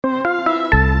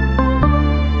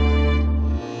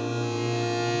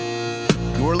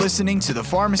listening to the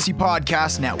Pharmacy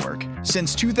Podcast Network.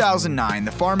 Since 2009,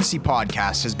 the Pharmacy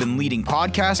Podcast has been leading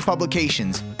podcast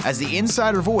publications as the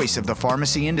insider voice of the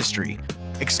pharmacy industry.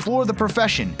 Explore the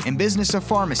profession and business of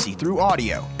pharmacy through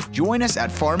audio. Join us at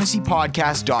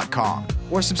pharmacypodcast.com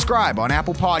or subscribe on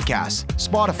Apple Podcasts,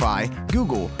 Spotify,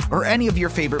 Google, or any of your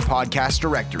favorite podcast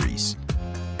directories.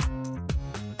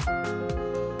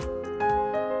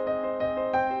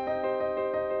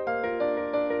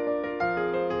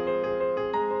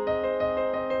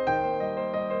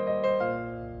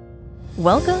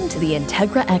 Welcome to the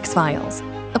Integra X-Files,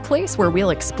 a place where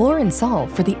we'll explore and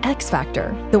solve for the X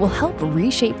factor that will help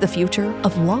reshape the future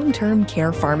of long-term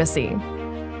care pharmacy.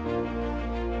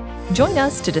 Join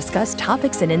us to discuss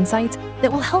topics and insights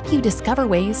that will help you discover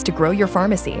ways to grow your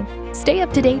pharmacy, stay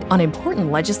up to date on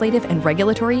important legislative and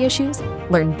regulatory issues,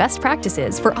 learn best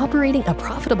practices for operating a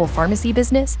profitable pharmacy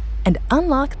business, and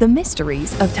unlock the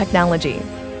mysteries of technology.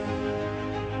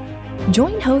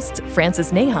 Join hosts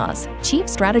Francis Nahas, Chief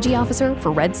Strategy Officer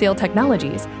for Red Sail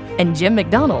Technologies, and Jim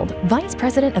McDonald, Vice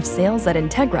President of Sales at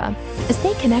Integra, as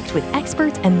they connect with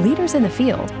experts and leaders in the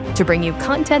field to bring you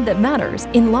content that matters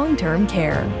in long-term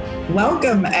care.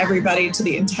 Welcome, everybody, to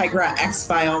the Integra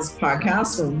X-Files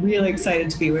podcast. We're really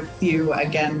excited to be with you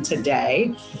again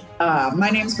today. My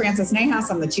name is Francis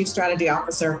Nahas. I'm the Chief Strategy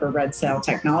Officer for Red Sail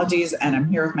Technologies, and I'm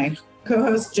here with my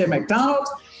co-host, Jim McDonald.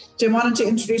 Jim, why don't you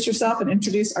introduce yourself and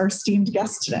introduce our esteemed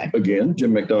guest today? Again,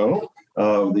 Jim McDonald,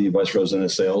 the Vice President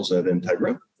of Sales at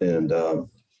Integra and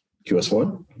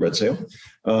QS1, Red Sail.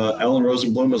 Alan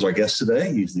Rosenblum is our guest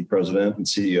today. He's the President and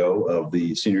CEO of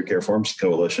the Senior Care Pharmacy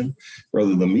Coalition.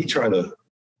 Rather than me try to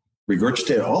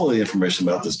regurgitate all of the information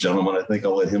about this gentleman, I think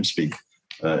I'll let him speak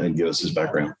and give us his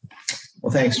background.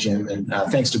 Well, thanks, Jim. And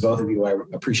thanks to both of you. I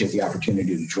appreciate the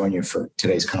opportunity to join you for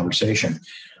today's conversation.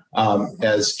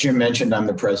 As Jim mentioned, I'm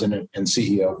the president and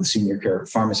CEO of the Senior Care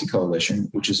Pharmacy Coalition,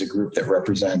 which is a group that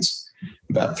represents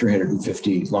about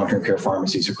 350 long-term care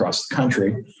pharmacies across the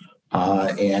country.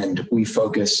 And we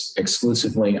focus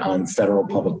exclusively on federal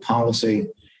public policy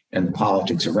and the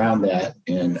politics around that.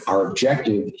 And our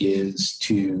objective is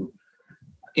to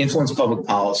influence public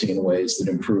policy in ways that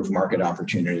improve market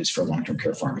opportunities for long-term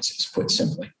care pharmacies, put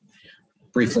simply.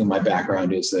 Briefly, my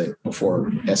background is that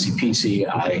before SCPC,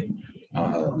 I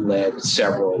led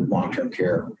several long-term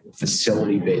care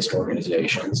facility-based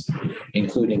organizations,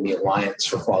 including the Alliance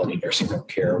for Quality Nursing Home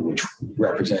Care, which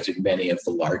represented many of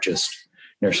the largest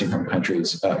nursing home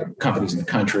companies in the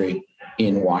country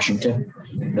in Washington,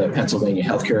 the Pennsylvania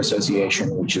Healthcare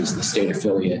Association, which is the state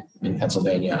affiliate in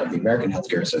Pennsylvania of the American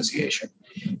Healthcare Association.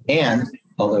 And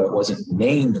although it wasn't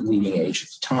named Leading Age at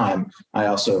the time, I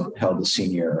also held a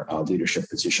senior leadership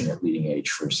position at Leading Age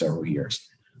for several years.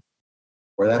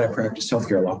 For that, I practiced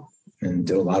healthcare law and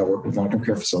did a lot of work with long-term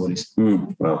care facilities.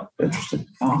 Wow, interesting.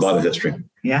 Awesome. A lot of history.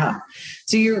 Yeah.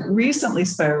 So you recently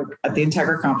spoke at the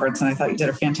Integra conference, and I thought you did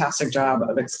a fantastic job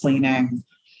of explaining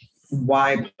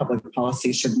why public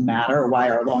policy should matter, why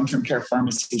our long-term care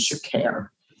pharmacies should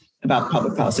care about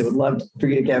public policy. Would love for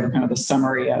you to give kind of a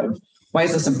summary of why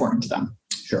is this important to them?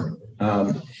 Sure.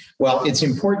 Well, it's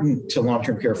important to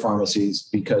long-term care pharmacies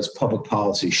because public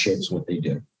policy shapes what they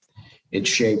do. It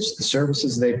shapes the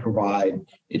services they provide,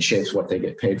 it shapes what they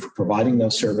get paid for providing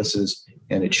those services,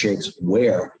 and it shapes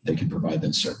where they can provide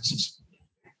those services.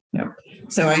 Yeah.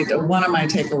 So one of my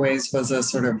takeaways was I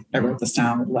wrote this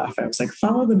down with a laugh. I was like,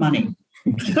 follow the money.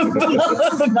 Follow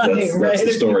the money, right? That's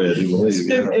the story, I do believe.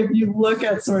 Yeah. If you look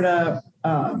at sort of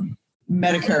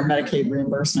Medicare, Medicaid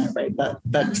reimbursement, right,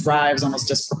 that drives almost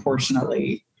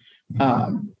disproportionately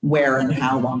where and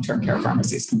how long-term care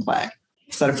pharmacies can play.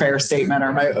 Is that a fair statement, or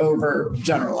am I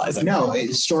overgeneralizing? No,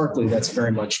 historically, that's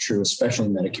very much true, especially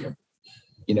Medicare.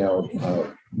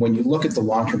 When you look at the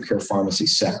long-term care pharmacy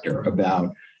sector,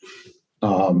 about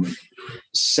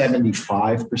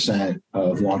 75%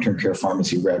 of long-term care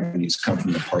pharmacy revenues come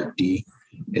from the Part D,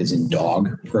 as in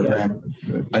DOG program.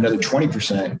 Yeah. Another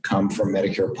 20% come from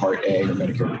Medicare Part A or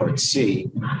Medicare Part C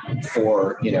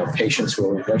for patients who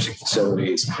are in nursing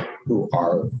facilities who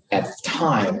are at the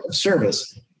time of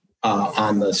service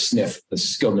on the SNF, the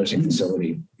skilled nursing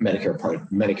facility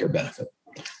Medicare benefit.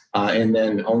 And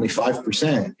then only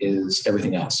 5% is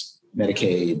everything else,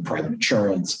 Medicaid, private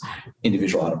insurance,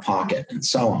 individual out-of-pocket, and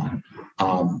so on.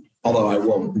 Although I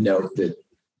will note that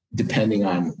depending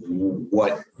on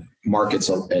what markets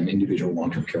an individual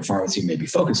long-term care pharmacy may be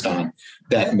focused on,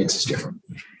 that mix is different.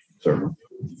 Certainly.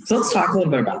 So let's talk a little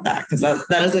bit about that, because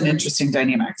that is an interesting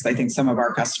dynamic. Because I think some of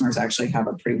our customers actually have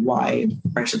a pretty wide,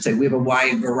 or I should say we have a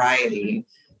wide variety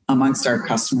amongst our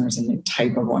customers in the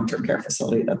type of long-term care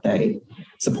facility that they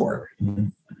support. Mm-hmm.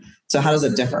 So how does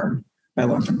it differ by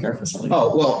long-term care facilities?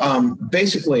 Oh, well,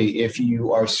 basically, if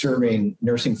you are serving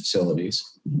nursing facilities,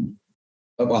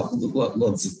 let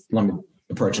me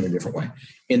approach it a different way.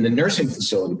 In the nursing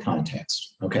facility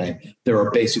context, okay, there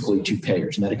are basically two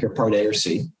payers, Medicare Part A or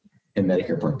C and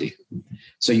Medicare Part D.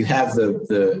 So you have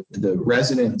the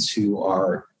residents who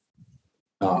are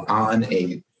on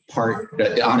a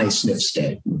SNF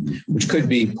stay, which could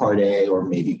be Part A or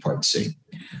maybe Part C.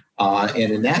 And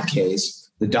in that case,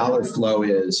 the dollar flow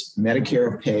is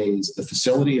Medicare pays the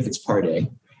facility if it's Part A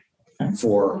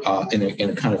for in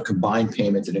a kind of combined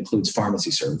payment that includes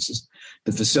pharmacy services.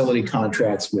 The facility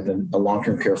contracts with a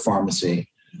long-term care pharmacy,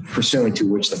 pursuant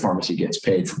to which the pharmacy gets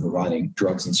paid for providing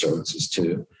drugs and services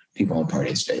to people on Part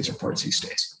A stays or Part C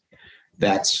stays.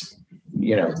 That's,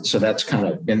 so that's kind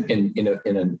of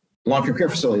in a long-term care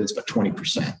facility, that's about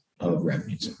 20% of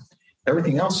revenues.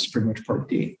 Everything else is pretty much Part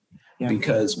D,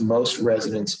 because most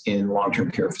residents in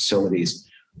long-term care facilities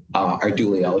are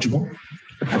dually eligible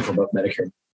for both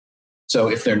Medicare. So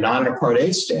if they're not in a Part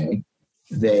A stay,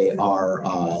 they are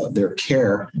their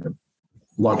care,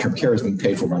 long-term care is being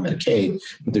paid for by Medicaid,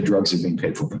 but their drugs are being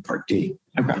paid for by Part D.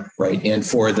 Okay. Right. And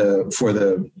for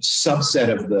the subset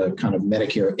of the kind of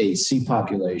Medicare AC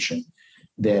population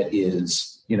that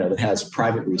is, that has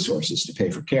private resources to pay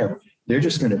for care, they're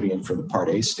just going to be in for the Part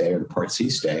A stay or the Part C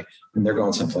stay, and they're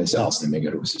going someplace else. They may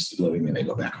go to assisted living, they may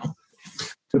go back home.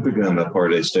 Typically on that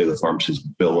Part A stay, the pharmacy is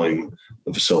billing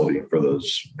the facility for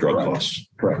those drug costs.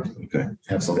 Correct. Okay.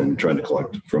 Absolutely. And trying to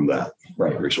collect from that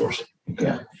resource. Okay.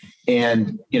 Yeah.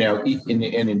 And,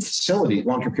 in facilities,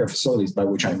 long-term care facilities, by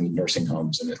which I mean nursing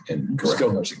homes and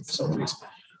skilled nursing facilities,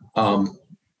 there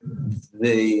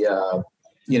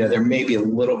may be a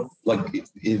little, like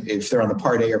if they're on the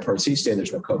Part A or Part C stay,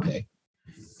 there's no copay.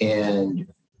 And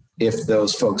if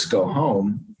those folks go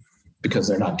home because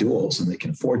they're not duals and they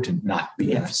can afford to not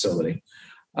be in a facility,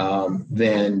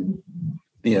 then,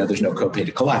 there's no copay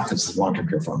to collect because the long-term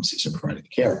care pharmacies are providing the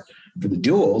care. For the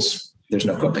duals, there's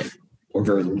no copay or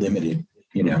very limited,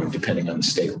 depending on the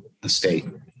state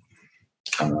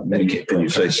Medicaid program. And you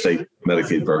say state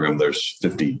Medicaid program, there's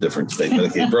 50 different state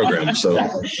Medicaid programs. So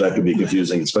that could be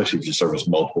confusing, especially if you service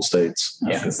multiple states.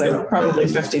 Yeah, so probably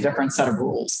 50 different set of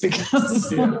rules because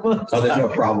there's no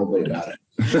probably about it.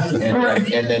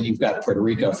 And then you've got Puerto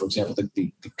Rico, for example,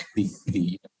 the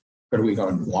Puerto Rico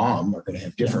and Guam are going to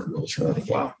have different rules for Medicaid.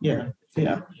 Wow. Yeah.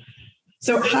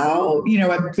 So how,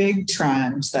 a big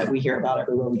trend that we hear about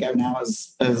everywhere we go now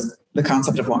is the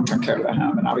concept of long-term care to the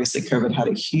home. And obviously COVID had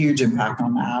a huge impact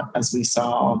on that, as we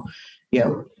saw,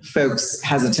 folks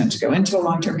hesitant to go into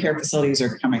long-term care facilities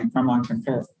or coming from long-term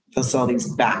care facilities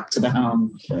back to the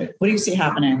home. Right. What do you see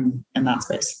happening in that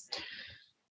space?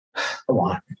 A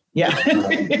lot. Yeah.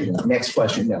 Next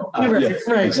question. No. Right.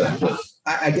 Exactly.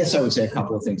 I guess I would say a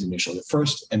couple of things initially. The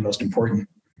first and most important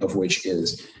of which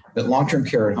is that long-term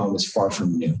care at home is far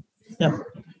from new. Yep.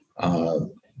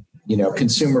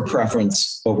 Consumer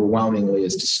preference overwhelmingly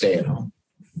is to stay at home,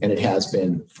 and it has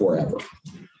been forever.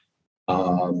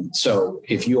 So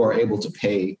if you are able to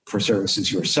pay for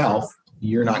services yourself,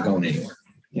 you're not going anywhere.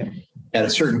 Yeah. At a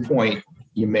certain point,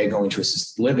 you may go into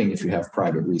assisted living if you have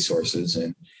private resources,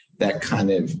 and that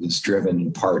kind of is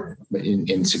driven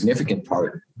in significant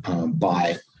part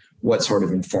by what sort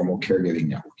of informal caregiving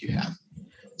network you have.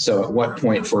 So at what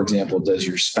point, for example, does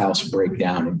your spouse break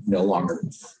down and no longer,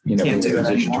 be in a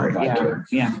position to provide care?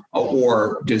 Yeah.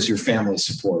 Or does your family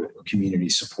support or community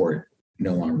support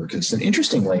no longer exist? And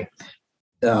interestingly,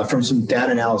 from some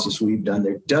data analysis we've done,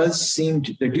 there do seem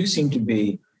to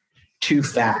be two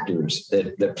factors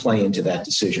that play into that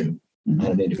decision on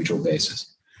an individual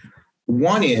basis.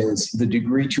 One is the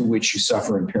degree to which you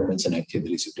suffer impairments in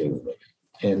activities of daily living.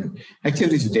 And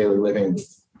activities of daily living,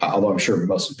 although I'm sure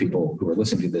most of the people who are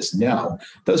listening to this know,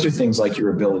 those are things like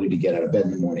your ability to get out of bed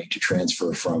in the morning, to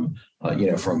transfer from a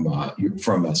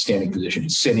standing position to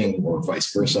sitting, or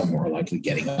vice versa, more likely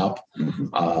getting up,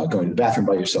 going to the bathroom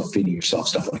by yourself, feeding yourself,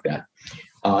 stuff like that.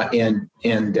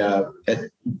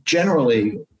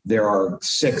 Generally, there are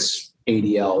 6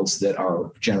 ADLs that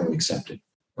are generally accepted.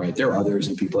 Right. There are others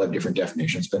and people have different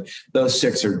definitions, but those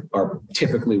 6 are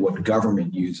typically what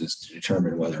government uses to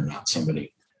determine whether or not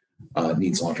somebody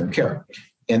needs long-term care.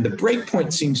 And the break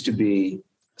point seems to be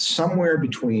somewhere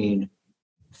between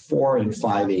 4 and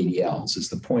 5 ADLs is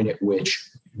the point at which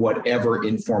whatever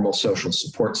informal social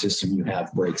support system you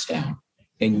have breaks down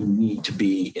and you need to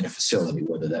be in a facility,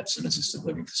 whether that's an assisted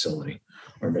living facility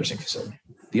or a nursing facility.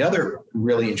 The other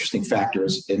really interesting factor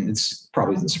is, and it's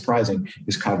probably isn't surprising,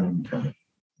 is cognitive impairment.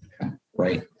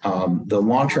 Right. The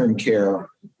long-term care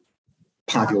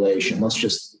population, let's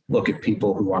just look at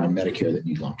people who are on Medicare that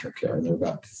need long-term care. And there are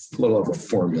about a little over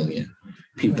 4 million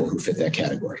people who fit that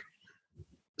category.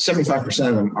 75%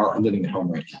 of them are living at home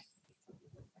right now.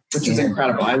 Which is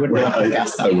incredible. I would not have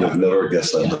guessed that. I would never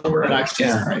guess that number. But actually,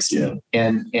 surprised. Yeah.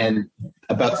 And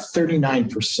about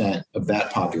 39% of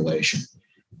that population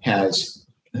has,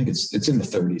 I think it's in the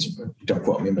 30s, don't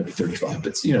quote me, maybe 35,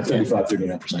 but 35,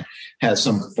 39% has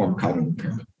some form of cognitive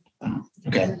impairment.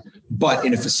 Okay. But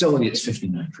in a facility, it's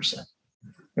 59%.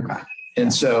 Okay.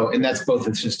 And that's both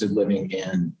assisted living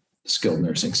and skilled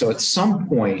nursing. So at some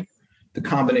point, the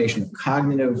combination of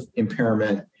cognitive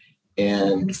impairment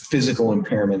and physical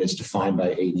impairment is defined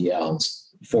by ADLs,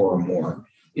 4 or more,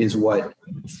 is what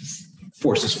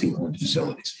forces people into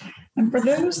facilities. And for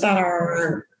those that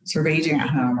are sort of aging at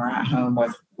home or at home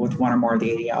with one or more of the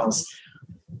ADLs,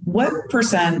 what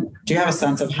percent, do you have a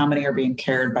sense of how many are being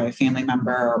cared by a family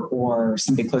member or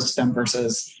somebody close to them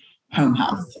versus home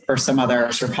health or some other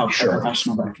sort of healthcare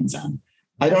professional that can send?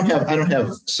 I don't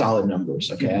have solid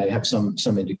numbers. Okay. I have some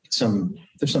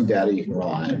there's some data you can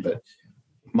rely on, but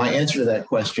my answer to that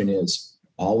question is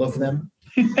all of them.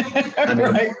 I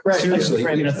mean, seriously,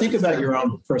 think about your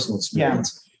own personal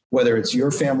experience, whether it's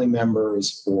your family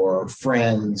members or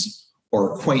friends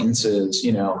or acquaintances,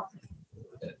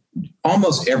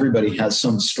 almost everybody has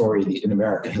some story in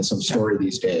America has some story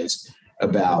these days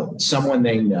about someone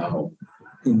they know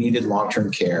who needed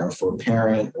long-term care for a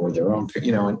parent or their own,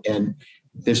 and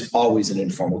there's always an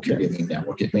informal caregiving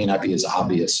network. It may not be as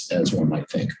obvious as one might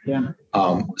think. Yeah.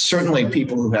 Certainly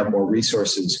people who have more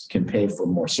resources can pay for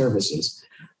more services.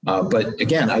 But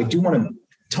again, I do want to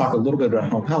talk a little bit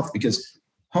about home health because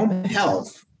home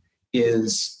health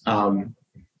is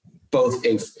both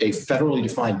a federally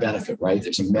defined benefit, right?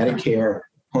 There's a Medicare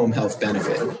home health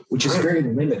benefit, which is very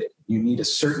limited. You need a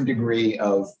certain degree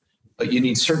you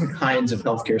need certain kinds of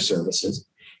healthcare services,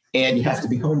 and you have to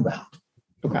be homebound.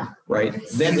 Okay. Right.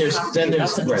 Then there's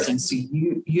that's interesting. So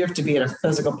you have to be at a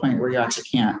physical point where you actually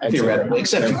can't theoretically,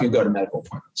 except you can go to medical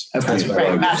appointments. Okay.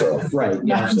 Right.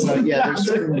 Yeah. So there's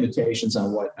certain limitations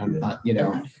on what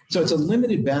So it's a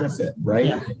limited benefit, right?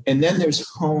 Yeah. And then there's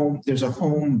a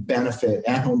home benefit,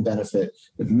 at-home benefit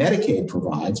that Medicaid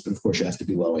provides, but of course you have to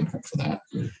be low income for that.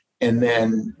 And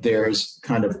then there's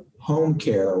kind of home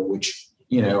care, which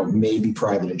maybe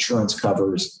private insurance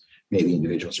covers. Maybe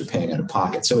individuals are paying out of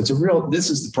pocket. So this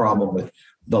is the problem with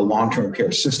the long-term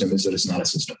care system is that it's not a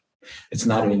system. It's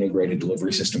not an integrated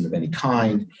delivery system of any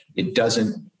kind. It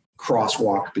doesn't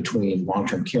crosswalk between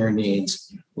long-term care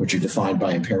needs, which are defined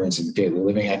by impairments in daily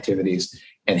living activities,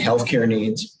 and healthcare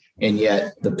needs. And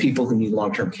yet the people who need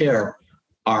long-term care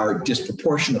are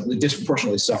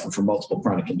disproportionately suffer from multiple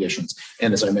chronic conditions.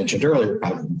 And as I mentioned earlier,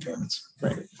 cognitive impairments.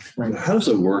 Right. How does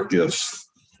it work if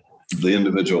the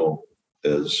individual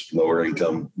is lower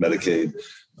income, Medicaid,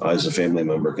 I as a family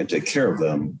member can take care of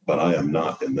them, but I am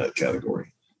not in that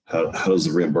category? How does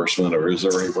the reimbursement, or is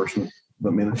there reimbursement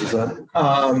that manages that?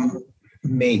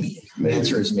 Maybe. The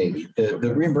answer is maybe.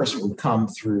 The reimbursement would come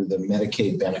through the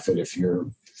Medicaid benefit if your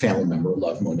family member or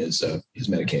loved one is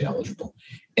Medicaid eligible.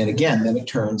 And again, then it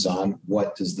turns on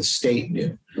what does the state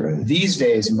do? Right. These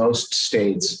days, most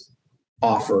states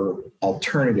offer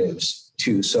alternatives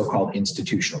to so-called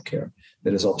institutional care.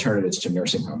 That is alternatives to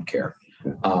nursing home care.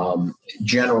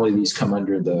 Generally, these come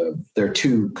under there are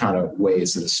two kind of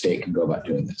ways that a state can go about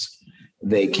doing this.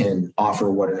 They can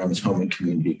offer what are known as home and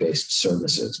community-based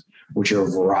services, which are a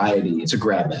variety. It's a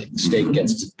grab bag. The state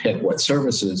gets to pick what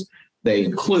services they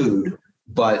include,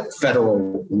 but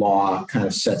federal law kind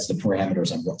of sets the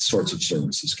parameters on what sorts of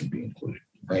services can be included,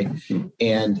 right?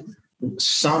 And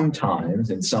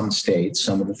sometimes in some states,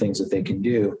 some of the things that they can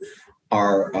do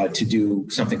are to do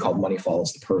something called money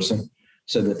follows the person,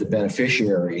 so that the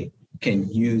beneficiary can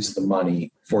use the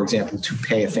money, for example, to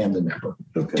pay a family member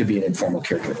to be an informal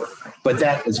caregiver. But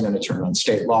that is going to turn on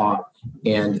state law.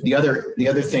 And the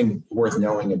other thing worth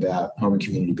knowing about home and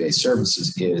community-based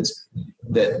services is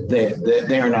that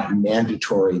they are not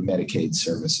mandatory Medicaid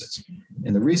services.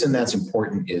 And the reason that's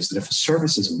important is that if a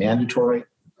service is mandatory,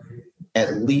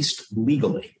 at least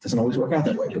legally, it doesn't always work out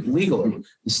that way, but legally,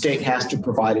 the state has to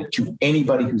provide it to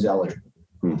anybody who's eligible.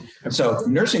 So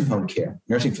nursing home care,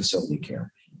 nursing facility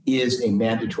care is a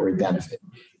mandatory benefit.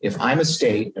 If I'm a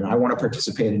state and I want to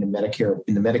participate in the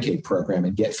Medicaid program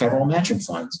and get federal matching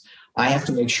funds, I have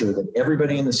to make sure that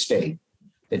everybody in the state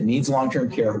that needs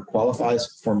long-term care who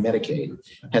qualifies for Medicaid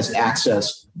has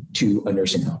access to a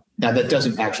nursing home. Now, that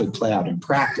doesn't actually play out in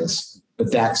practice,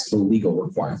 but that's the legal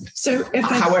requirement. So,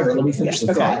 however, let me finish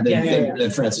the thought. Then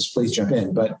Francis, please jump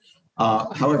in. But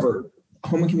however,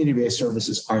 home and community-based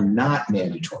services are not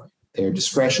mandatory; they are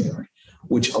discretionary.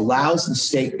 which allows the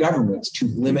state governments to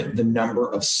limit the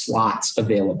number of slots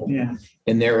available. Yeah.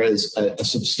 And there is a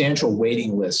substantial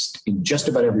waiting list in just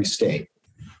about every state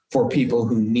for people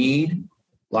who need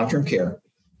long-term care,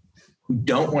 who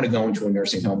don't want to go into a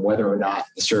nursing home, whether or not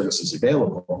the service is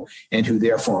available, and who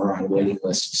therefore are on waiting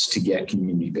lists to get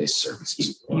community-based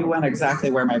services. You went exactly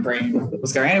where my brain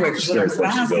was going. Anyway, because what I was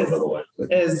going to ask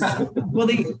is well,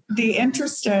 the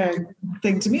interesting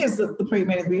thing to me is the point you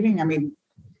made at the beginning. I mean,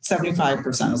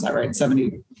 75%, is that right?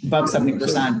 Above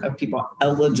 70% of people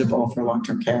eligible for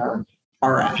long-term care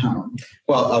are at home.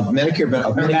 Well, of Medicare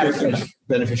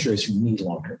beneficiaries who need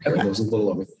long-term care, there's a little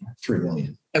over 3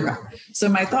 million. Okay. So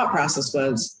my thought process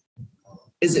was,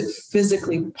 is it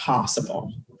physically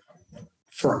possible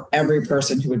for every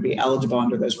person who would be eligible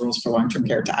under those rules for long-term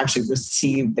care to actually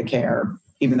receive the care,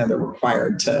 even though they're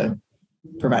required to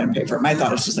provide and pay for it? My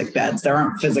thought is just like beds. There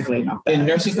aren't physically enough beds. In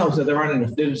nursing homes, there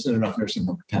isn't enough nursing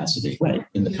home capacity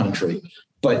in the country,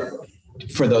 but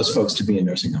for those folks to be in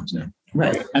nursing homes now.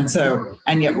 Right.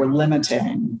 And yet we're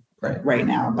limiting right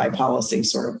now by policy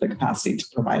sort of the capacity to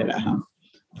provide it at home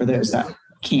for those that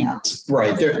can't.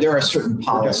 Right. There are certain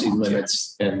policy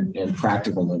limits and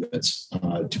practical limits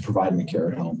to providing the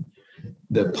care at home.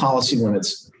 The policy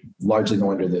limits largely go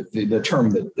under the term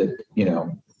that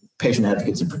patient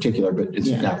advocates in particular, but it's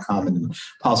now common in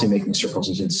policymaking circles,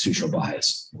 is institutional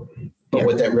bias. But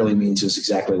what that really means is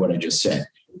exactly what I just said.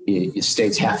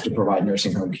 States have to provide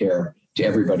nursing home care to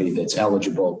everybody that's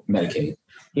eligible Medicaid.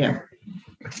 Yeah.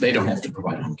 They don't have to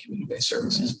provide home community-based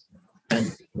services.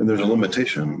 And there's a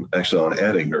limitation actually on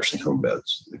adding nursing home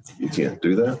beds. You can't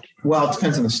do that? Well, it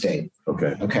depends on the state.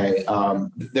 Okay.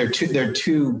 There are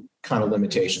two kind of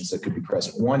limitations that could be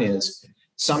present. One is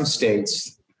some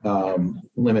states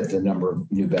limit the number of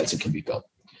new beds that can be built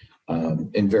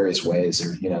in various ways,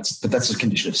 but that's a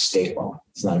condition of state law.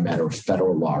 It's not a matter of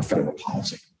federal law or federal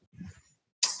policy.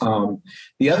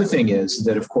 The other thing is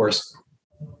that, of course,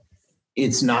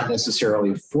 it's not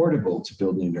necessarily affordable to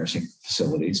build new nursing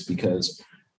facilities because,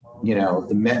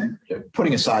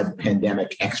 putting aside the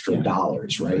pandemic extra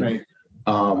dollars, right?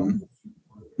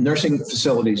 Nursing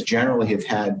facilities generally have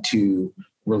had to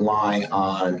rely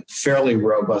on fairly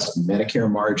robust Medicare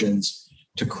margins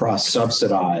to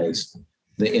cross-subsidize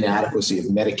the inadequacy of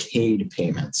Medicaid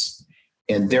payments.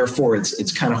 And therefore,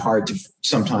 it's kind of hard to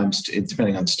sometimes,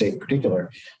 depending on the state in particular,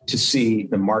 to see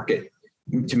the market,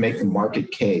 to make the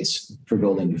market case for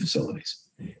building new facilities.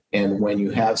 And when you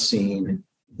have seen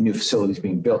new facilities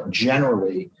being built,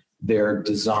 generally, they're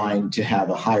designed to have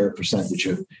a higher percentage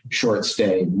of short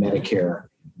stay Medicare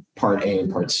Part A and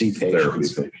Part C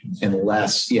patients, and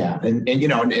less, and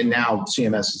now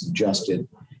CMS has adjusted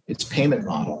its payment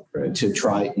model to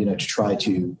try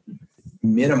to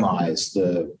minimize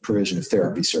the provision of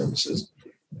therapy services.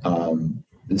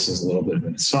 This is a little bit of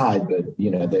an aside, but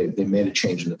they made a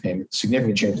change in the payment,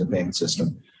 significant change in the payment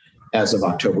system as of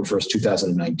October 1st,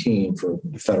 2019 for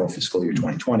the federal fiscal year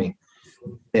 2020.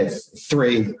 They have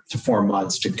 3 to 4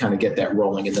 months to kind of get that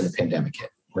rolling, and then the pandemic hit.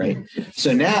 Right.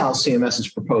 So now CMS is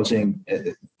proposing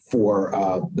for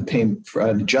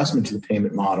an adjustment to the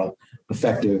payment model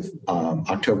effective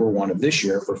October 1 of this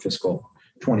year for fiscal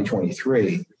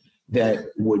 2023 that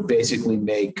would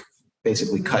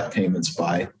basically cut payments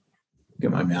by,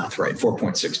 get my math right,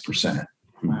 4.6%.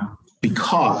 Wow.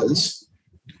 Because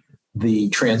the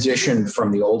transition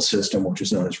from the old system, which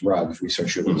is known as RUGs,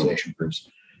 Research Utilization Groups,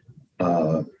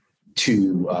 to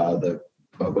the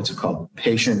what's it called,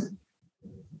 patient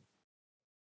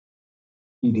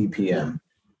PDPM,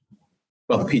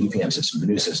 the PDPM system, the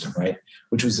new system, right,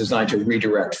 which was designed to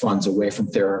redirect funds away from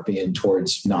therapy and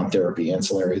towards non-therapy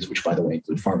ancillaries, which, by the way,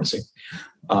 include pharmacy.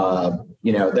 That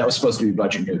was supposed to be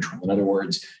budget neutral. In other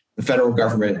words, the federal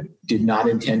government did not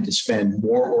intend to spend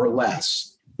more or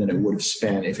less than it would have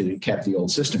spent if it had kept the old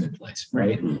system in place,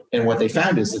 right? And what they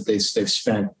found is that they've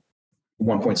spent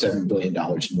 $1.7 billion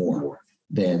more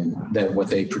than what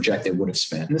they project they would have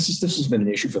spent. And this has been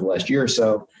an issue for the last year or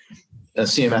so.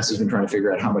 CMS has been trying to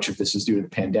figure out how much of this is due to the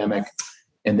pandemic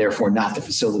and therefore not the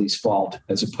facility's fault,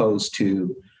 as opposed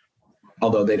to,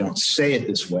 although they don't say it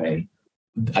this way,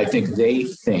 I think they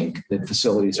think that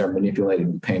facilities are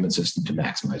manipulating the payment system to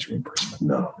maximize reimbursement.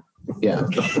 No. Yeah.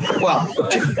 Well,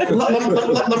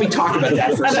 let me talk about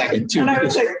that for a second, too. And I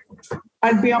would say,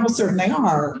 I'd be almost certain they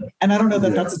are. And I don't know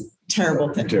that that's a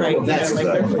terrible thing, right? That's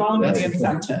they're following the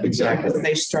incentive. Exactly. Because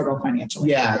they struggle financially.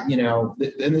 Yeah.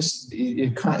 And this,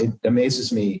 it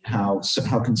amazes me how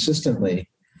consistently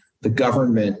the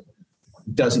government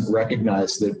doesn't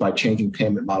recognize that by changing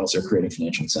payment models, they're creating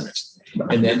financial incentives.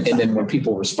 And then when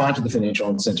people respond to the financial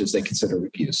incentives, they consider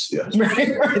abuse. Yes.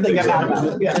 Right. They get mad about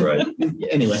it. Yeah. Right.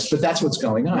 Anyways, but that's what's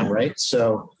going on, right?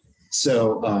 So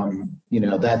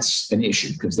that's an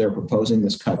issue because they're proposing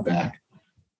this cutback.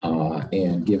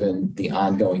 And given the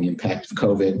ongoing impact of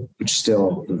COVID, which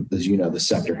still, as you know, the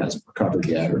sector hasn't recovered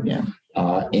yet,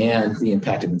 and the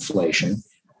impact of inflation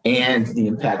and the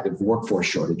impact of workforce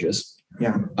shortages,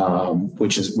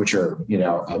 which are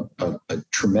a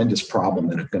tremendous problem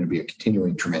and are going to be a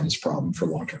continuing tremendous problem for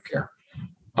long-term care.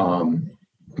 I'm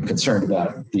concerned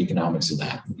about the economics of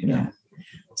that.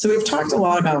 So we've talked a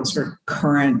lot about sort of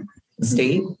current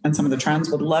state and some of the trends.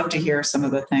 Would love to hear some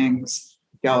of the things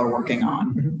y'all are working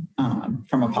on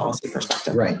from a policy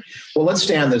perspective. Right. Well, let's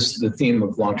stay on the theme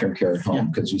of long-term care at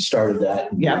home because we started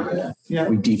that. And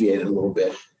we deviated a little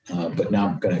bit, but now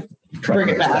I'm going to try bring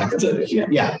to it back to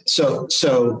So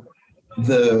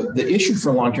the issue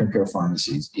for long-term care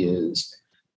pharmacies is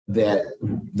that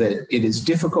it is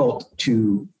difficult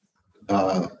to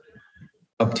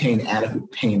obtain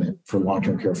adequate payment for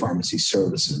long-term care pharmacy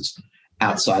services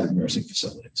outside of nursing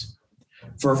facilities.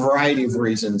 For a variety of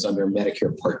reasons under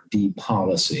Medicare Part D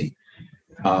policy,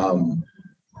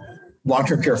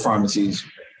 long-term care pharmacies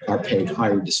are paid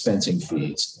higher dispensing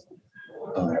fees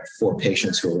for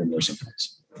patients who are in nursing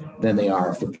homes than they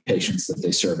are for patients that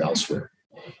they serve elsewhere.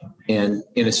 And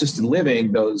in assisted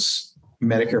living, those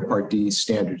Medicare Part D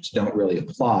standards don't really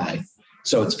apply.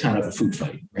 So it's kind of a food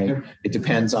fight, right? It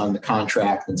depends on the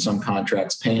contract, and some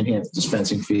contracts pay enhanced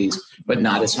dispensing fees, but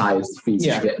not as high as the fees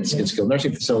you get in skilled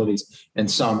nursing facilities, and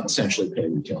some essentially pay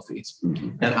retail fees.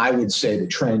 And I would say the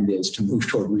trend is to move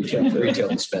toward retail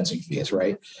dispensing fees,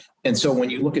 right? And so when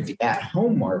you look at the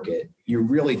at-home market, you're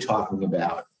really talking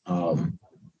about a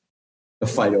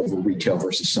fight over retail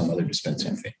versus some other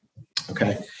dispensing fee.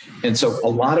 Okay. And so a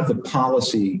lot of the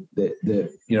policy a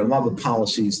lot of the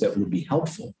policies that would be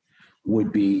helpful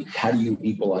would be, how do you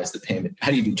equalize the payment?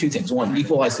 How do you do two things? One,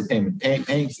 equalize the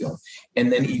paying field.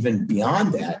 And then even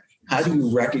beyond that, how do you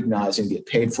recognize and get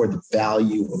paid for the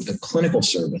value of the clinical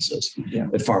services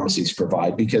that pharmacies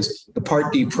provide? Because the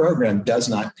Part D program does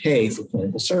not pay for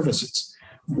clinical services.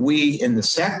 We in the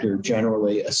sector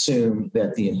generally assume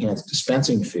that the enhanced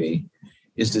dispensing fee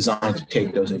is designed to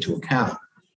take those into account.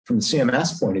 From the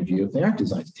CMS point of view, they aren't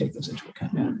designed to take those into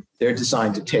account. They're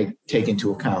designed to take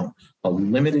into account a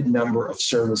limited number of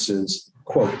services,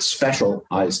 quote,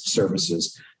 specialized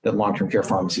services that long-term care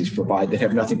pharmacies provide that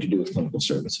have nothing to do with clinical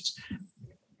services.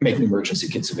 Making emergency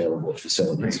kits available at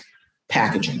facilities,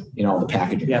 packaging, all the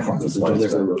packaging requirements, the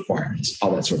delivery requirements,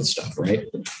 all that sort of stuff, right?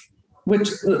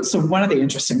 So one of the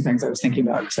interesting things I was thinking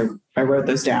about, because I wrote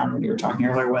those down when you were talking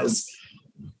earlier, was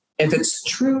if it's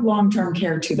true long-term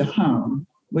care to the home,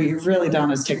 what you've really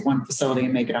done is take one facility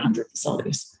and make it 100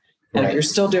 facilities. And if you're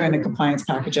still doing the compliance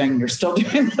packaging, you're still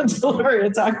doing the delivery,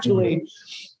 it's actually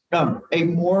a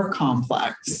more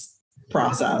complex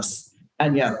process.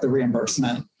 And yet the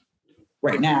reimbursement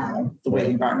right now, the way the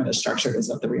environment is structured, is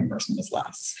that the reimbursement is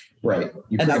less. Right.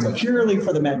 And that's purely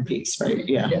for the med piece, right?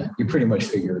 Yeah. You pretty much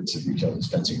figure it's a retail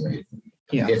dispensing rate.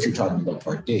 If you're talking about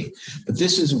Part D. But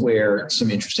this is where some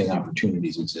interesting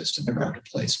opportunities exist in the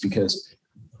marketplace, because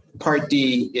Part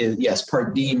D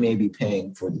may be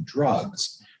paying for the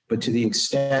drugs, but to the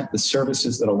extent the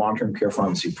services that a long-term care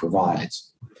pharmacy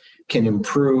provides can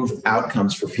improve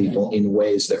outcomes for people in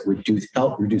ways that reduce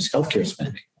healthcare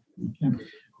spending,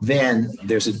 then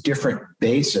there's a different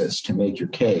basis to make your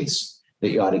case that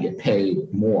you ought to get paid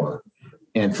more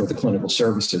and for the clinical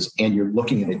services, and you're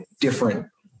looking at a different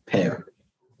payer.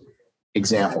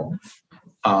 Example,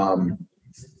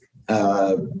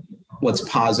 let's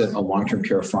posit a long-term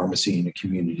care pharmacy in a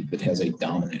community that has a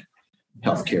dominant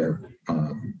healthcare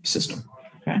system,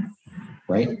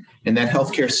 right? And that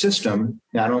healthcare system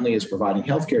not only is providing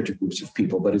healthcare to groups of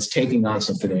people, but it's taking on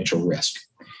some financial risk,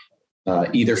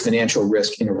 either financial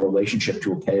risk in a relationship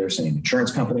to a payer, say an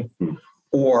insurance company,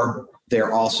 or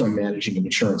they're also managing an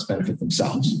insurance benefit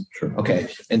themselves. Okay,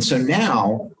 and so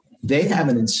now they have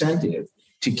an incentive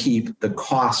to keep the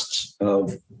costs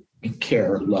of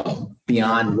care low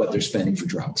beyond what they're spending for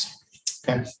drugs.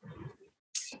 Okay.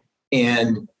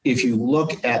 And if you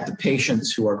look at the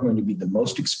patients who are going to be the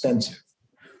most expensive,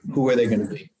 who are they going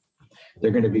to be?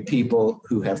 They're going to be people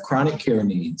who have chronic care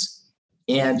needs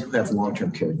and who have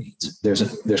long-term care needs. There's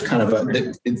kind of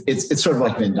it's sort of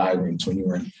like Venn diagrams when you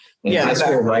were in high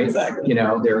school, right? Exactly.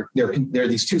 There are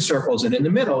these two circles, and in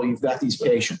the middle, you've got these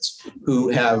patients who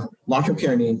have long-term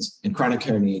care needs and chronic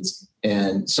care needs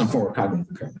and some form of cognitive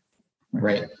impairment,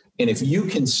 right? And if you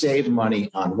can save money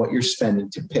on what you're spending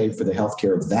to pay for the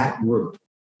healthcare of that group,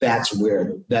 that's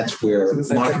where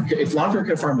if long-term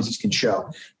care pharmacies can show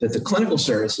that the clinical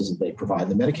services that they provide,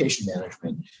 the medication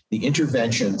management, the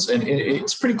interventions, and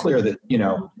it's pretty clear that,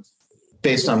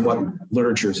 based on what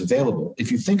literature is available,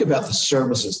 if you think about the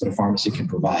services that a pharmacy can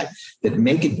provide that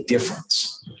make a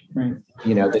difference, right,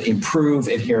 that improve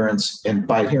adherence, and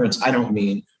by adherence, I don't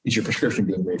mean is your prescription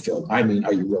being refilled. I mean,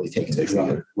 are you really taking the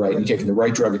drug, right? You're taking the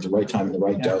right drug at the right time in the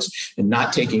right dose, and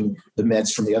not taking the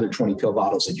meds from the other 20 pill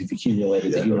bottles that you've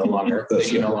accumulated that you no longer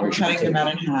cutting them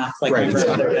out in half, like right,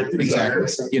 exactly.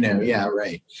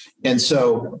 Right. And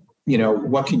so,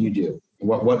 what can you do?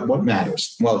 What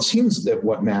matters? Well, it seems that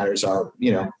what matters are,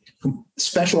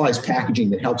 specialized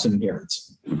packaging that helps in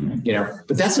adherence.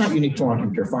 But that's not unique to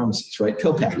long-term care pharmacies, right?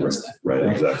 Pill packaging is that. Right,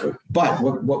 exactly. But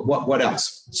what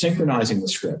else? Synchronizing the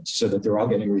scripts so that they're all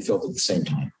getting refilled at the same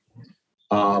time.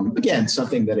 Again,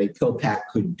 something that a pill pack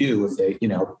could do if they,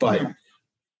 but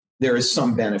there is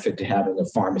some benefit to having a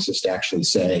pharmacist actually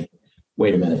say,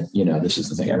 wait a minute, this is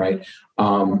the thing, right?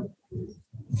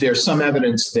 There's some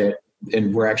evidence that,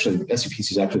 and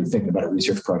SCPC is actually thinking about a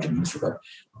research project in this regard,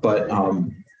 but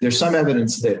there's some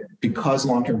evidence that because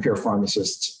long-term care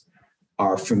pharmacists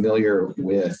are familiar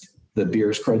with the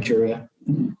Beers criteria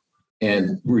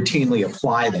and routinely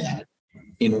apply that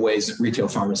in ways that retail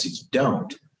pharmacies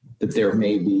don't, that there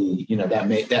may be,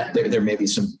 there may be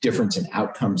some difference in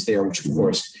outcomes there, which of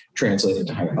course translate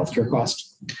into higher healthcare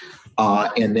costs.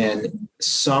 And then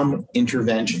some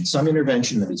intervention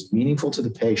that is meaningful to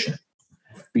the patient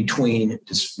between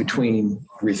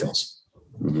refills.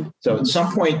 Mm-hmm. So at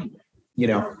some point,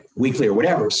 weekly or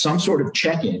whatever, some sort of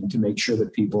check-in to make sure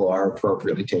that people are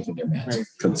appropriately taking their meds. Right.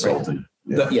 Consulting.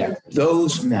 Right? Yeah,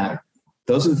 those matter.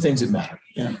 Those are the things that matter.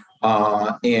 Yeah.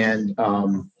 And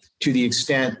to the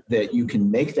extent that you can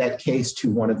make that case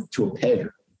to a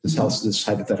payer, this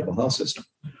hypothetical health system,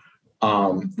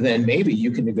 then maybe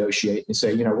you can negotiate and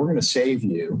say, we're going to save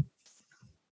you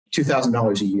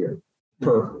 $2,000 a year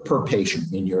per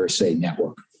patient in your, say,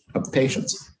 network of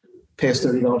patients. Pay us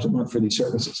 $30 a month for these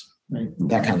services, right?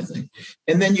 That kind of thing.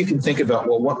 And then you can think about,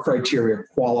 well, what criteria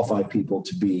qualify people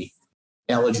to be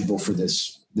eligible for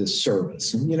this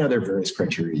service? And, there are various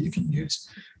criteria you can use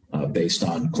based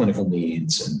on clinical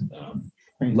needs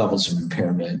and levels of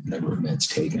impairment, number of meds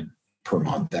taken per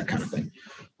month, that kind of thing.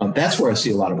 That's where I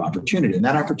see a lot of opportunity. And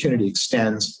that opportunity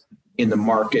extends in the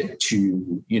market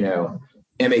to,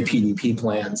 MAPDP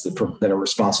plans that are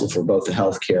responsible for both the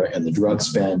healthcare and the drug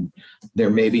spend. There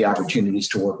may be opportunities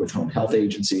to work with home health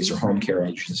agencies or home care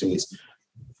agencies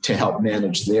to help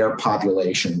manage their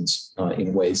populations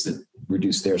in ways that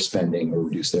reduce their spending or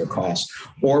reduce their costs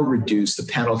or reduce the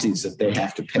penalties that they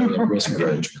have to pay in risk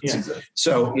arrangements. Yeah.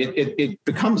 So it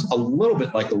becomes a little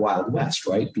bit like the Wild West,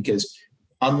 right? Because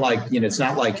unlike, it's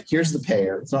not like here's the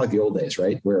payer. It's not like the old days,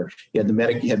 right? Where you had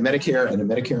Medicare and a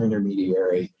Medicare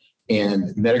intermediary. And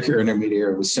Medicare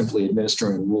intermediary was simply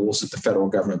administering rules that the federal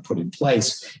government put in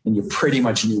place, and you pretty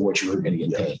much knew what you were going to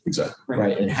get paid, exactly,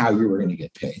 right? And how you were going to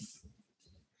get paid.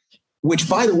 Which,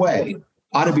 by the way,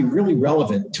 ought to be really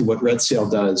relevant to what RedSale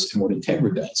does and what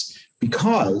Integra does,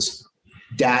 because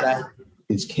data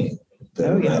is king.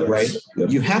 Right? Yep.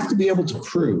 You have to be able to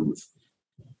prove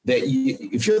that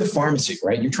if you're the pharmacy,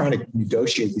 right, you're trying to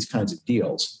negotiate these kinds of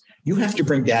deals. You have to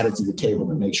bring data to the table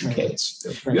that makes your case.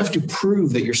 You have to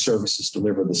prove that your services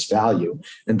deliver this value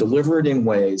and deliver it in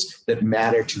ways that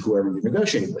matter to whoever you're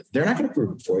negotiating with. They're not going to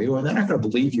prove it for you, and they're not going to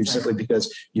believe you simply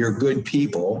because you're good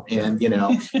people and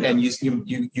and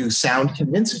you sound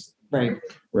convincing.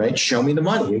 Right. Show me the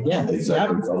money again.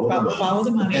 Exactly. Follow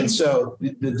the money. And so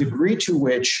the degree to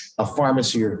which a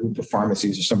pharmacy or a group of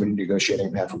pharmacies or somebody negotiating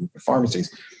on behalf of a group of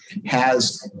pharmacies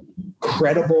has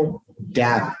credible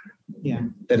data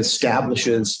that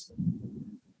establishes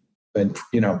and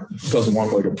goes a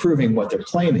long way to proving what they're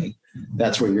claiming,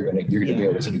 that's where you're going to be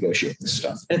able to negotiate this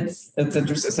stuff. It's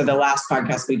interesting. So the last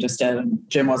podcast we just did, and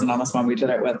Jim wasn't on this one, we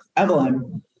did it with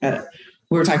Evelyn.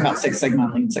 We were talking about Six Sigma,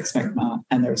 Lean Six Sigma,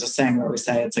 and there's a saying where we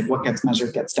say it's like what gets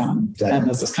measured gets done. Exactly. And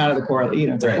this is kind of the core.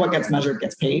 It's like what gets measured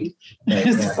gets paid.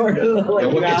 Right. Sort of like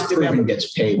what gets proven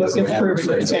gets paid. What gets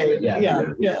proven gets paid.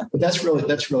 Yeah. But that's really the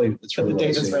data's really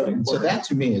important. So that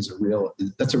to me is a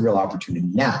real opportunity.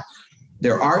 Now,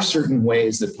 there are certain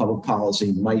ways that public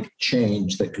policy might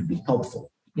change that could be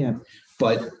helpful. Yeah.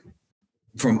 But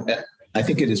I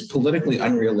think it is politically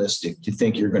unrealistic to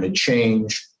think you're going to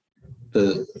change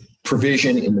the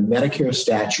provision in the Medicare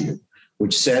statute,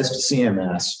 which says to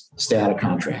CMS, stay out of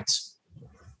contracts,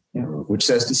 which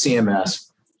says to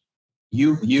CMS,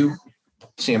 you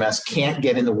CMS can't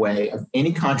get in the way of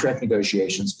any contract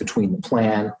negotiations between the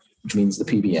plan, which means the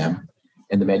PBM,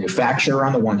 and the manufacturer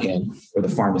on the one hand, or the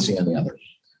pharmacy on the other.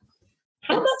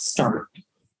 How did that start?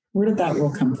 Where did that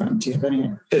rule come from? Do you have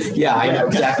any? Yeah, I know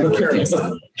exactly. I'm curious.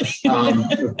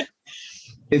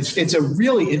 It's a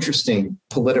really interesting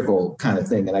political kind of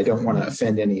thing, and I don't want to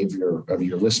offend any of your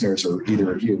listeners or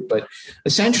either of you, but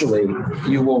essentially,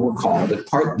 you will recall that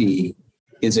Part D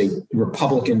is a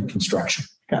Republican construction,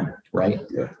 right?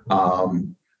 Yeah.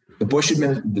 The Bush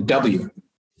administration, the W,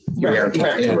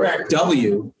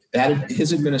 W, that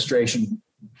his administration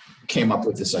came up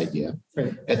with this idea.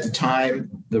 Right. At the time,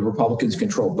 the Republicans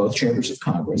controlled both chambers of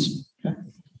Congress. Okay.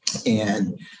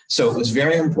 And so it was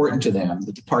very important to them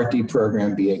that the Part D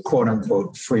program be a quote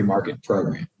unquote free market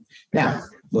program. Now,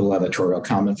 little editorial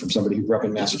comment from somebody who grew up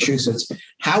in Massachusetts.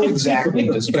 How exactly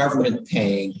does government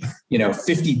paying,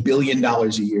 $50 billion a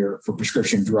year for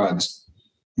prescription drugs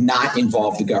not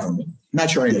involve the government? I'm not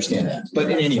sure I understand that,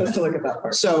 but in any event. Look at that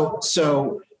part. So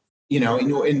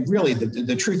and really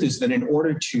the truth is that in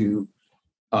order to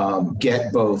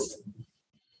get both,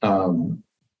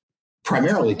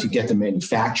 primarily to get the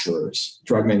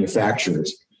drug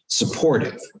manufacturers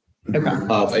supportive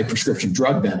of a prescription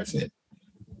drug benefit,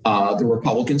 the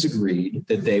Republicans agreed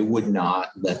that they would not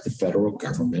let the federal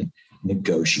government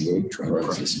negotiate drug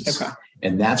prices.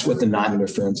 And that's what the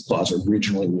non-interference clause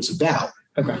originally was about.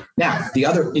 Now, the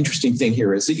other interesting thing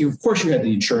here is that of course you had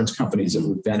the insurance companies that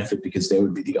would benefit because they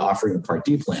would be the offering of Part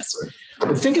D plans.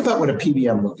 But think about what a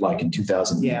PBM looked like in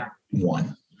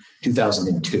 2001,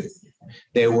 2002.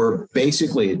 They were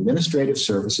basically administrative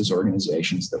services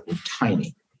organizations that were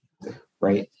tiny,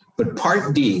 right? But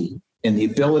Part D and the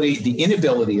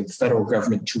inability of the federal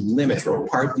government to limit what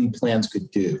Part D plans could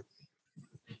do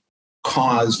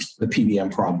caused the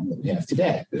PBM problem that we have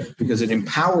today, because it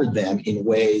empowered them in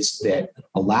ways that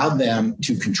allowed them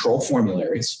to control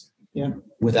formularies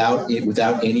without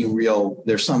any real,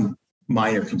 there's some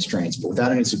minor constraints, but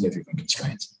without any significant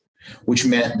constraints, which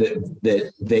meant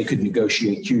that they could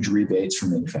negotiate huge rebates from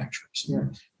manufacturers,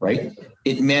 right?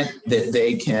 It meant that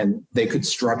they could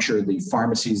structure the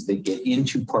pharmacies that get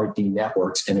into Part D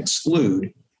networks and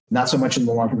exclude, not so much in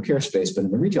the long-term care space, but in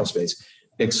the retail space,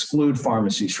 exclude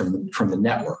pharmacies from the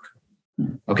network,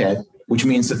 which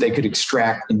means that they could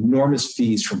extract enormous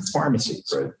fees from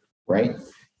pharmacies, right?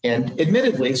 And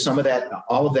admittedly,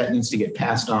 all of that needs to get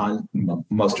passed on.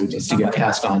 Most of it needs to get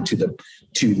passed on to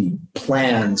the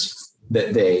plans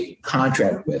that they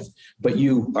contract with. But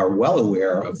you are well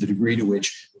aware of the degree to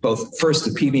which first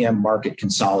the PBM market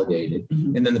consolidated,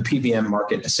 and then the PBM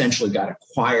market essentially got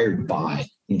acquired by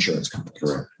insurance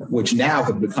companies, which now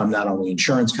have become not only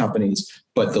insurance companies,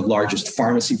 but the largest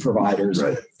pharmacy providers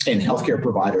and healthcare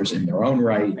providers in their own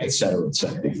right, et cetera, et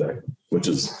cetera. Exactly. Which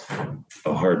is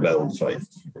a hard battle to fight.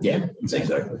 Yeah,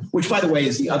 exactly. Which, by the way,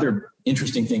 is the other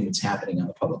interesting thing that's happening on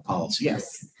the public policy.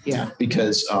 Yes. Yeah.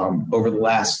 Because over the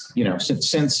last, over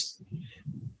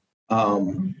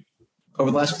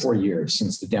the last 4 years,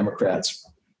 since the Democrats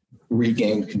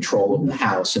regained control of the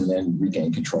House and then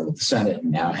regained control of the Senate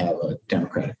and now have a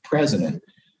Democratic president,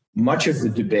 much of the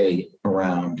debate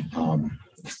around,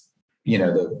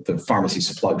 the pharmacy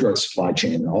drug supply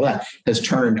chain and all that has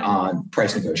turned on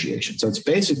price negotiation. So it's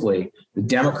basically the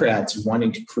Democrats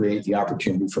wanting to create the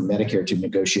opportunity for Medicare to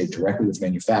negotiate directly with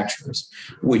manufacturers,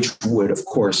 which would, of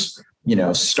course,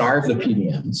 starve the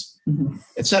PBMs,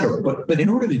 et cetera. But in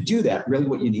order to do that, really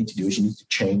what you need to do is you need to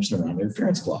change the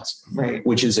non-interference clause,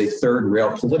 which is a third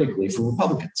rail politically for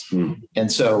Republicans.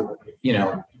 And so,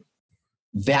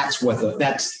 that's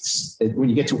when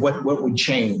you get to what would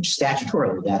change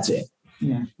statutorily, that's it.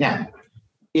 Now,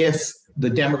 if the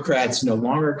Democrats no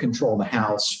longer control the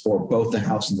House or both the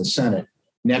House and the Senate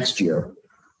next year,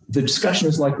 the discussion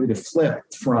is likely to flip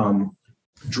from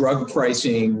drug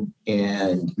pricing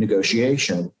and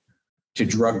negotiation to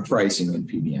drug pricing and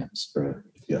PBMs. Right.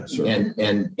 Yeah. Sure.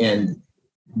 And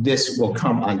this will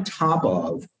come on top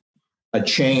of a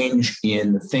change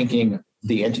in the thinking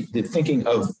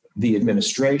of the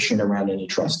administration around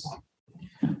antitrust law.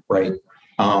 Right.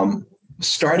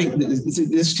 Starting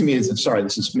this to me is,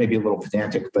 this is maybe a little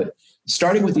pedantic, but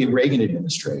starting with the Reagan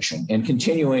administration and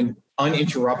continuing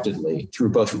uninterruptedly through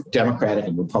both Democratic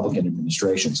and Republican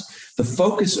administrations, the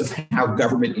focus of how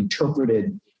government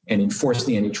interpreted and enforced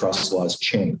the antitrust laws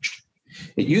changed.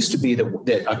 It used to be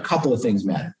that a couple of things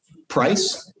mattered: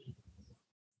 price,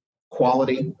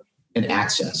 quality, and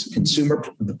access.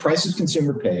 The prices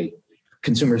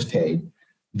consumers paid,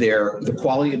 the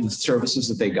quality of the services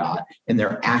that they got, and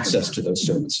their access to those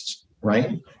services,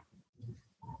 right?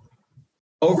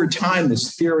 Over time,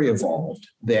 this theory evolved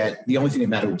that the only thing that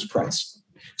mattered was price.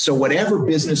 So whatever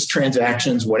business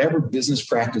transactions, whatever business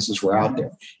practices were out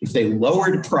there, if they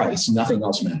lowered price, nothing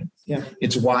else mattered. Yeah.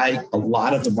 It's why a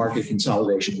lot of the market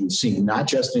consolidation we've seen, not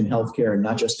just in healthcare and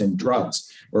not just in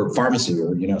drugs or pharmacy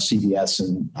or, CVS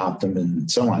and Optum and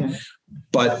so on,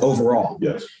 but overall.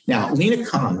 Yes. Now, Lena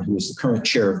Khan, who is the current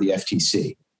chair of the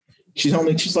FTC,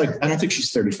 she's like, I don't think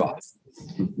she's 35.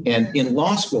 And in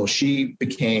law school, she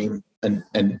became a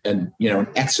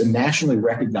nationally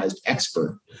recognized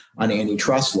expert on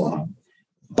antitrust law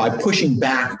by pushing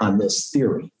back on this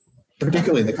theory,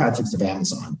 particularly in the context of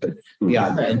Amazon, but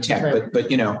and tech. Right.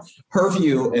 But her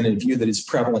view, and a view that is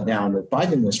prevalent now in the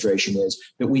Biden administration, is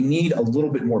that we need a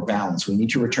little bit more balance. We need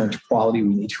to return to quality.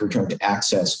 We need to return to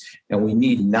access, and we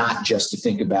need not just to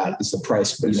think about is the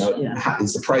price, is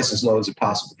the price as low as it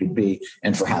possibly could be,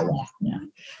 and for how long? Yeah.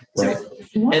 Right.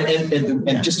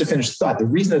 And just to finish the thought, the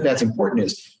reason that that's important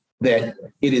is that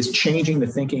it is changing the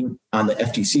thinking on the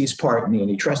FTC's part and the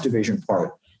antitrust division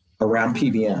part around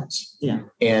PBMs. Yeah.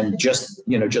 And just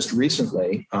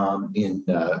recently, in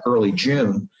early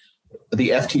June, the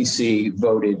FTC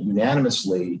voted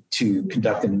unanimously to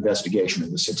conduct an investigation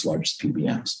of the 6 largest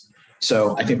PBMs.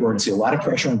 So I think we're going to see a lot of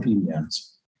pressure on PBMs.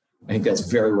 I think that's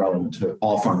very relevant to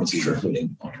all pharmacies,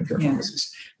 including long-term care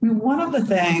pharmacies. I mean, one of the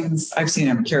things I've seen,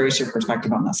 I'm curious your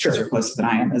perspective on this, because you're closer than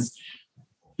I am, is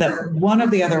that one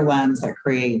of the other lens that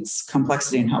creates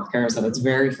complexity in healthcare is that it's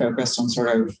very focused on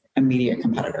sort of immediate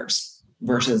competitors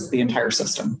versus the entire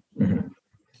system. Mm-hmm.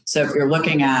 So if you're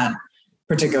looking at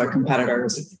particular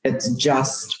competitors, it's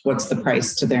just what's the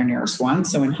price to their nearest one.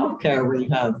 So in healthcare, where you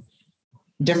have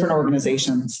different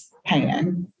organizations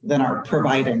paying than are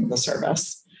providing the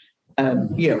service,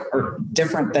 or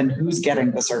different than who's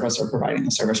getting the service or providing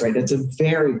the service, right? It's a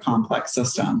very complex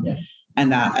system. Yeah.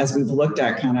 And that as we've looked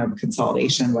at kind of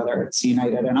consolidation, whether it's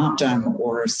United and Optum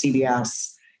or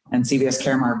CVS and CVS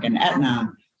Caremark and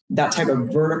Aetna, that type of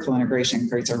vertical integration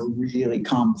creates a really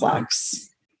complex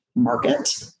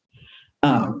market.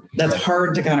 That's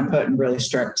hard to kind of put in really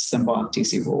strict, simple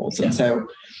FTC rules. Yeah. And so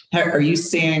are you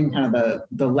seeing kind of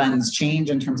the lens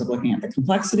change in terms of looking at the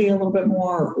complexity a little bit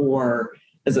more, or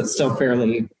is it still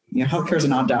fairly, healthcare is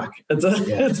an odd duck? It's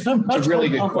a really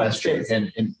good question.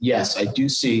 And yes, I do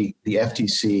see the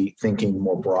FTC thinking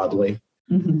more broadly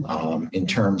in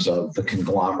terms of the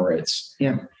conglomerates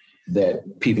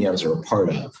that PBMs are a part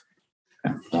of.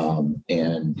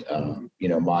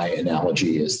 My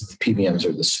analogy is the PBMs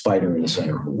are the spider in the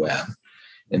center of the web.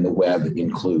 And the web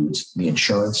includes the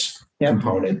insurance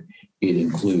component. It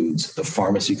includes the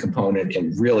pharmacy component,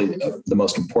 and really the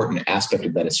most important aspect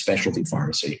of that is specialty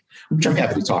pharmacy, which I'm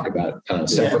happy to talk about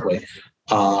separately.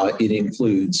 It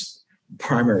includes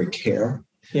primary care.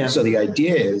 Yeah. So the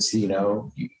idea is, you're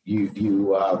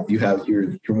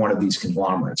one of these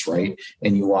conglomerates, right?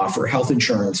 And you offer health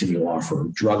insurance and you offer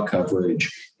drug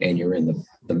coverage, and you're in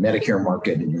the Medicare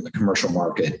market and you're in the commercial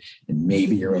market, and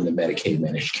maybe you're in the Medicaid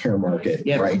managed care market,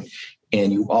 right?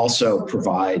 And you also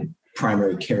provide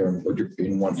primary care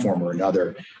in one form or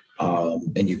another,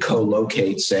 and you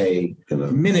co-locate, say,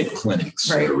 minute clinics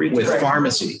with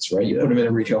pharmacies, right? You put them in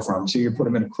a retail pharmacy, you put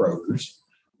them in a Kroger's,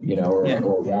 or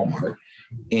Walmart.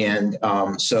 And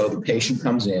so the patient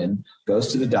comes in,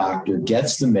 goes to the doctor,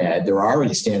 gets the med. They're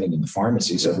already standing in the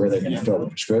pharmacy, so where they're going to fill the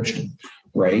prescription,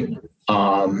 right?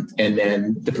 And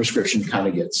then the prescription kind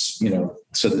of gets,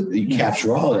 so that you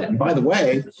capture all of that. And by the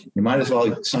way, you might as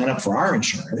well sign up for our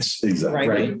insurance. Exactly.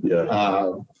 Right.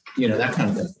 Yeah. That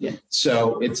kind of thing. Yeah.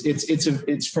 So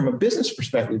it's from a business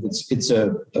perspective, who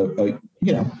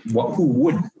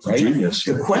wouldn't, right? Genius.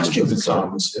 The question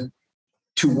becomes,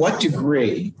 to what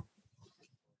degree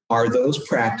are those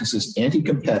practices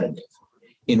anti-competitive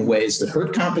in ways that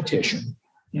hurt competition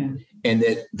and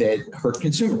that hurt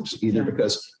consumers, either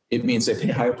because it means they pay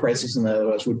higher prices than they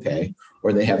otherwise would pay,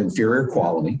 or they have inferior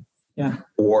quality,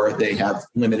 or they have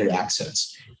limited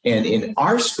access. And in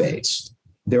our space,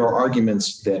 there are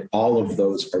arguments that all of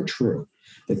those are true,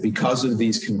 that because of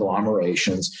these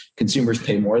conglomerations, consumers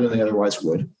pay more than they otherwise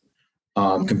would.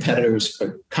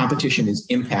 Competition is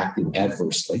impacted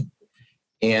adversely.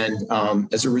 And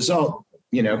as a result,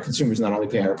 consumers not only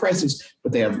pay higher prices,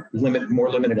 but they have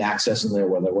more limited access than they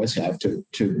will otherwise have to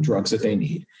drugs that they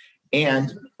need.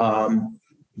 And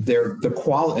the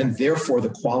quality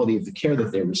of the care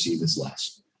that they receive is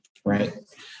less, right?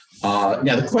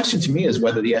 Now, the question to me is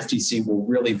whether the FTC will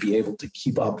really be able to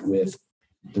keep up with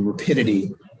the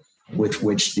rapidity with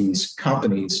which these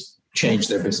companies change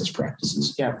their business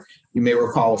practices. Yeah. You may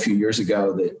recall a few years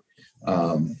ago that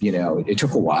it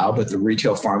took a while, but the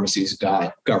retail pharmacies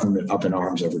got government up in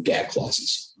arms over gag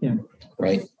clauses,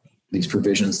 right? These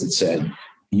provisions that said,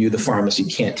 you, the pharmacy,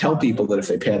 can't tell people that if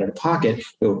they pay out of pocket,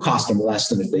 it will cost them less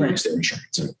than if they use their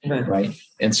insurance, right?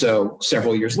 And so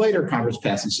several years later, Congress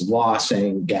passes a law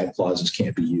saying gag clauses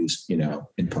can't be used,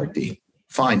 in Part D.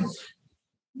 Fine.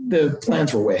 The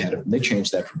plans were way ahead of them. They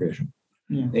changed that provision.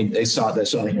 Yeah. They saw the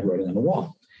handwriting on the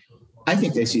wall. I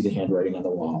think they see the handwriting on the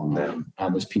wall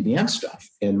on this PBM stuff.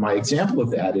 And my example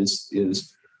of that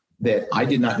is that I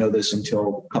did not know this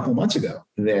until a couple of months ago,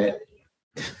 that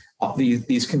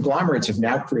these conglomerates have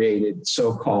now created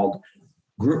so-called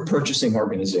group purchasing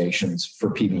organizations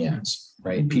for PBMs,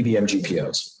 right? PBM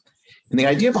GPOs. And the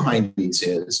idea behind these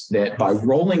is that by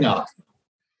rolling up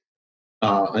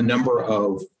a number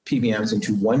of PBMs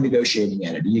into one negotiating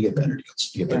entity, you get better deals.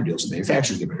 You get better deals with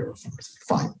manufacturers, you get better deals.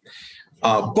 Fine.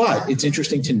 But it's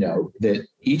interesting to note that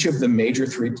each of the major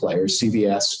three players,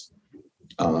 CVS,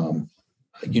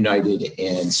 United,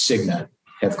 and Cigna,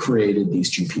 have created these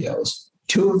GPOs.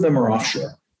 Two of them are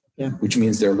offshore, which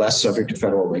means they're less subject to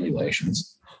federal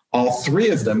regulations. All three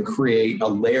of them create a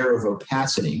layer of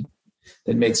opacity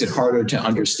that makes it harder to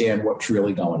understand what's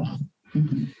really going on.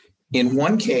 Mm-hmm. In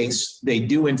one case, they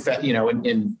do, in fact,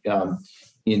 in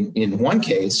one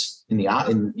case, in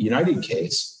the United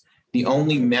case, the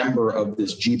only member of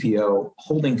this GPO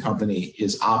holding company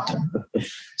is Optum.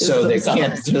 So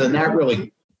they're not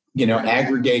really,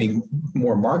 aggregating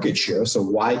more market share. So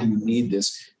why do you need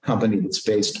this company that's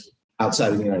based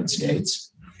outside of the United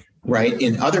States, right?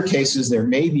 In other cases, there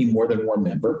may be more than one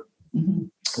member,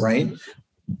 right?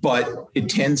 But it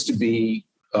tends to be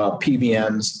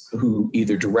PBMs who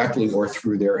either directly or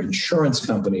through their insurance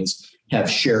companies have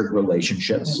shared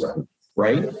relationships,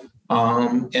 right?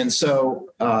 And so,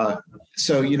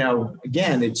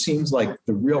 again, it seems like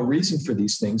the real reason for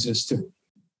these things is to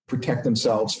protect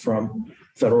themselves from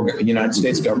federal United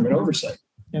States government oversight.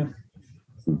 Yeah.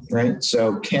 Right.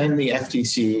 So can the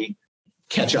FTC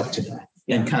catch up to that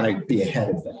and kind of be ahead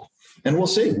of that? And we'll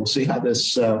see. We'll see how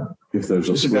this if there's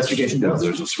a investigation switch, goes. If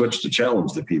there's a switch to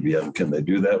challenge the PBM, can they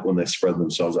do that when they spread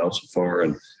themselves out so far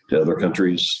and to other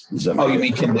countries? You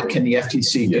mean can the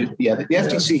FTC do? Yeah, the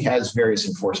FTC has various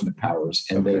enforcement powers,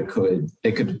 and they could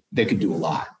do a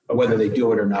lot. Whether they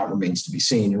do it or not remains to be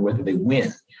seen, and whether they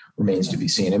win remains to be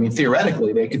seen. I mean,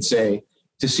 theoretically, they could say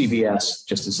to CVS,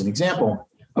 just as an example,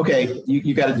 okay,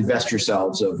 you got to divest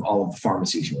yourselves of all of the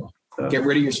pharmacies you own. Get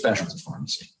rid of your specialty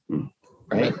pharmacy,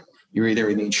 right? You're either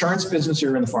in the insurance business or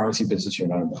you're in the pharmacy business. You're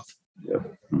not in both.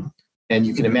 Yep. And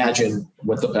you can imagine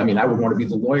I would want to be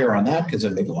the lawyer on that because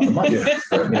I'd make a lot of money.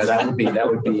 There'd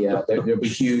be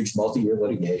huge multi-year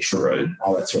litigation, right?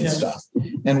 All that sort of stuff.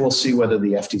 And we'll see whether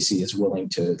the FTC is willing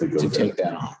to take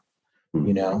that on.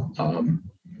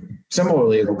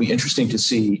 Similarly, it'll be interesting to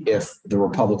see if the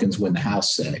Republicans win the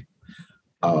House, say,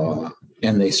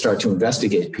 and they start to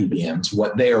investigate PBMs,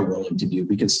 what they are willing to do,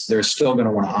 because they're still going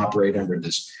to want to operate under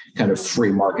this kind of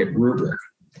free market rubric.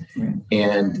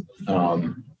 And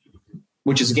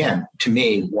which is, again, to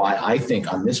me, why I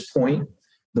think on this point,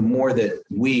 the more that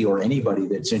we or anybody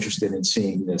that's interested in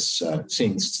seeing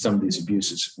some of these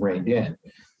abuses reined in,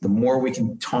 the more we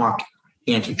can talk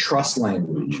antitrust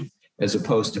language as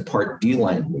opposed to Part D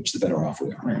language, the better off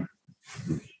we are. Right.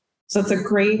 So it's a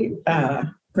great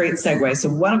segue. So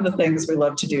one of the things we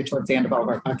love to do towards the end of all of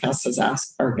our podcasts is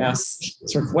ask our guests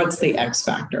sort of what's the X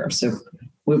factor. So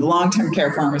we have long-term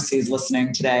care pharmacies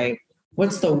listening today.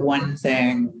 What's the one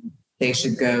thing they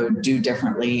should go do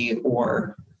differently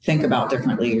or think about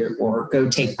differently or go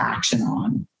take action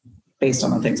on based on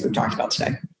the things we've talked about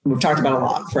today? We've talked about a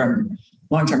lot, from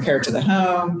long-term care to the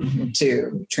home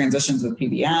to transitions with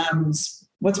PBMs.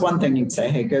 What's one thing you'd say,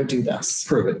 hey, go do this?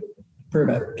 Prove it.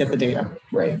 Get the data.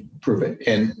 Right. Prove it.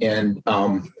 And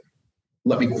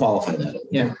let me qualify that.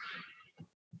 Yeah.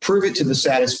 Prove it to the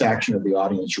satisfaction of the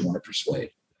audience you want to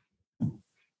persuade.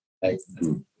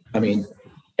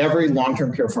 Every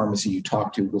long-term care pharmacy you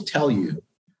talk to will tell you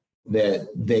that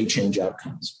they change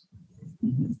outcomes.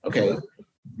 Okay.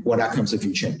 What outcomes have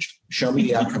you changed? Show me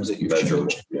the outcomes that you've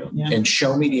changed. And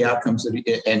show me the outcomes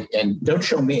that, and don't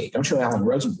show me, don't show Alan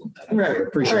Rosenblum that. I would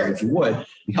appreciate it if you would,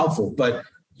 be helpful, but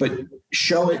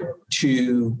show it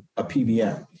to a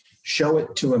PBM, show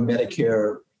it to a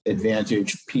Medicare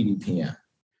Advantage PDPM,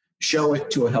 show it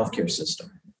to a healthcare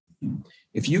system.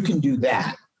 If you can do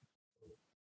that,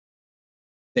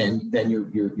 then you're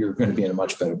going to be in a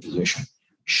much better position.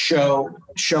 Show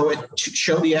the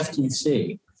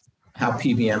FTC how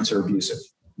PBMs are abusive.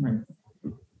 Right.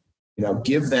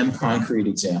 Give them concrete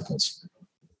examples.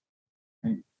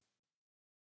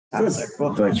 Fantastic.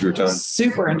 Well, thanks for your time.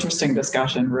 Super interesting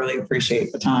discussion. Really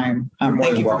appreciate the time.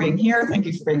 Thank you for being here. Thank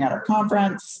you for being at our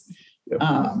conference. Yep.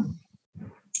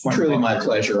 Truly my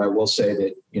pleasure. I will say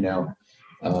that,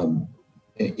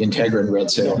 Integra and Red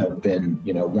Sail have been,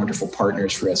 wonderful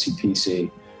partners for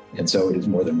SCPC. And so it is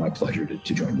more than my pleasure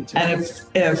to join you today. And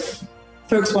if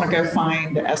folks want to go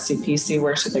find SCPC,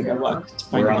 where should they go look?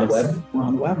 We're on the web. We're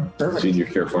on the web. Perfect. Senior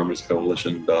Care Pharmacy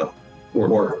Coalition.org.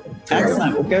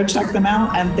 Excellent. Well, go check them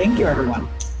out. And thank you, everyone.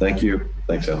 Thank you.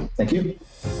 Thanks, Alan. Thank you.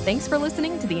 Thanks for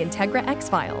listening to the Integra X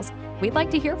Files. We'd like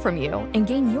to hear from you and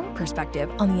gain your perspective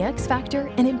on the X factor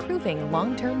in improving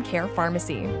long-term care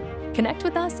pharmacy. Connect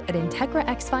with us at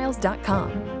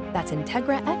integraxfiles.com. That's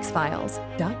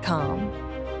integraxfiles.com.